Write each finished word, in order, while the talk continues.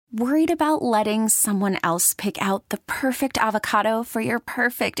Worried about letting someone else pick out the perfect avocado for your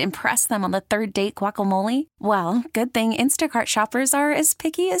perfect impress them on the third date guacamole? Well, good thing Instacart shoppers are as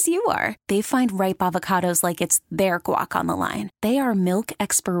picky as you are. They find ripe avocados like it's their guac on the line. They are milk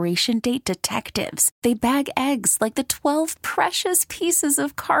expiration date detectives. They bag eggs like the 12 precious pieces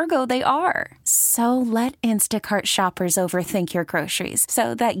of cargo they are. So let Instacart shoppers overthink your groceries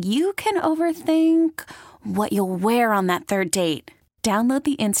so that you can overthink what you'll wear on that third date. Download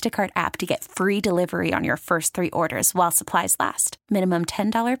the Instacart app to get free delivery on your first 3 orders while supplies last. Minimum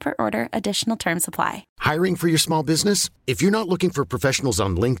 $10 per order. Additional terms apply. Hiring for your small business? If you're not looking for professionals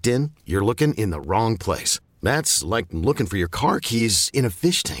on LinkedIn, you're looking in the wrong place. That's like looking for your car keys in a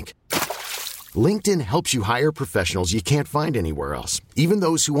fish tank. LinkedIn helps you hire professionals you can't find anywhere else, even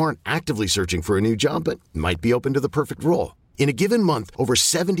those who aren't actively searching for a new job but might be open to the perfect role. In a given month, over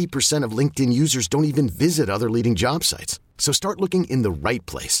 70% of LinkedIn users don't even visit other leading job sites. So start looking in the right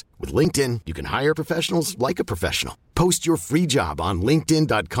place. With LinkedIn, you can hire professionals like a professional. Post your free job on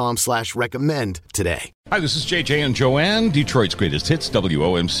linkedin.com/recommend today. Hi, this is JJ and Joanne, Detroit's greatest hits,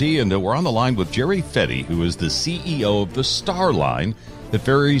 WOMC, and we're on the line with Jerry Fetty, who is the CEO of the Star Line that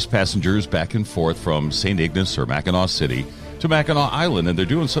ferries passengers back and forth from St. Ignace or Mackinac City to Mackinac Island, and they're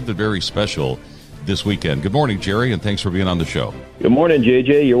doing something very special this weekend. Good morning, Jerry, and thanks for being on the show. Good morning,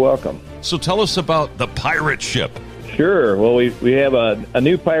 JJ. You're welcome. So tell us about the pirate ship. Sure. Well, we have a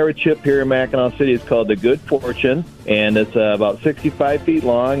new pirate ship here in Mackinac City. It's called the Good Fortune, and it's about 65 feet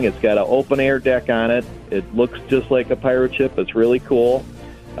long. It's got an open-air deck on it. It looks just like a pirate ship. It's really cool.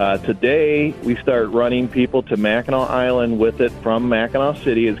 Today, we start running people to Mackinac Island with it from Mackinac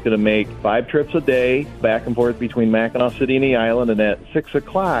City. It's going to make 5 trips a day back and forth between Mackinac City and the island, and at 6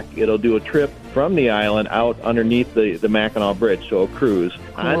 o'clock, it'll do a trip from the island out underneath the Mackinac Bridge, so a cruise.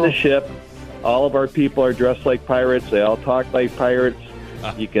 Cool. On the ship, all of our people are dressed like pirates. They all talk like pirates.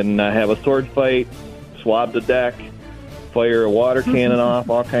 You can have a sword fight, swab the deck, fire a water cannon off,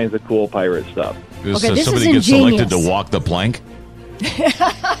 all kinds of cool pirate stuff. This somebody gets selected to walk the plank?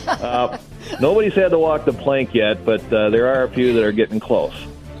 Nobody's had to walk the plank yet, but there are a few that are getting close.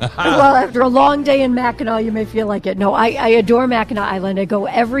 Well, after a long day in Mackinac, you may feel like it. No, I adore Mackinac Island. I go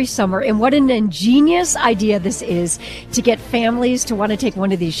every summer. And what an ingenious idea this is to get families to want to take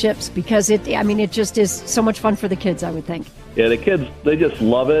one of these ships, because it just is so much fun for the kids, I would think. Yeah, the kids, they just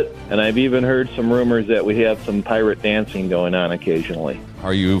love it. And I've even heard some rumors that we have some pirate dancing going on occasionally.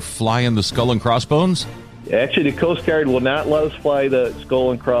 Are you flying the skull and crossbones? Actually, the Coast Guard will not let us fly the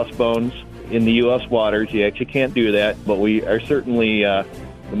skull and crossbones in the U.S. waters. You actually can't do that, but we are certainly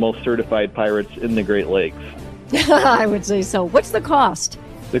the most certified pirates in the Great Lakes. I would say so. What's the cost?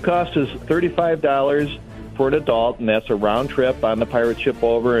 The cost is $35 for an adult, and that's a round trip on the pirate ship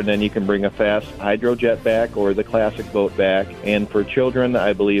over, and then you can bring a fast hydrojet back or the classic boat back. And for children,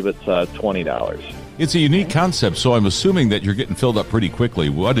 I believe it's $20. It's a unique concept, so I'm assuming that you're getting filled up pretty quickly.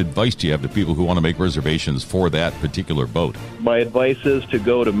 What advice do you have to people who want to make reservations for that particular boat? My advice is to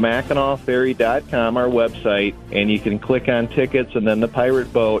go to MackinacFerry.com, our website, and you can click on tickets and then the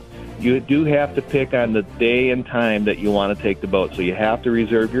pirate boat. You do have to pick on the day and time that you want to take the boat, so you have to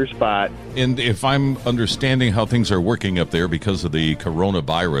reserve your spot. And if I'm understanding how things are working up there because of the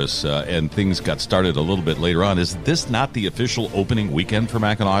coronavirus and things got started a little bit later on, is this not the official opening weekend for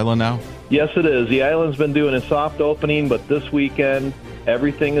Mackinac Island now? Yes, it is. The island's been doing a soft opening, but this weekend,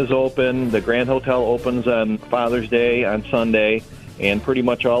 everything is open. The Grand Hotel opens on Father's Day on Sunday, and pretty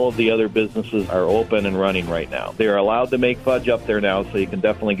much all of the other businesses are open and running right now. They are allowed to make fudge up there now, so you can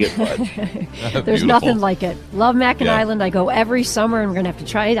definitely get fudge. There's nothing like it. Love Mackinac Island. I go every summer, and we're going to have to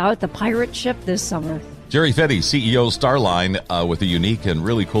try it out, the pirate ship this summer. Jerry Fetty, CEO Starline, with a unique and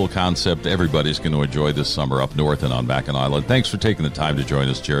really cool concept everybody's going to enjoy this summer up north and on Mackinac Island. Thanks for taking the time to join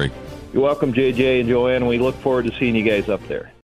us, Jerry. You're welcome, JJ and Joanne. We look forward to seeing you guys up there.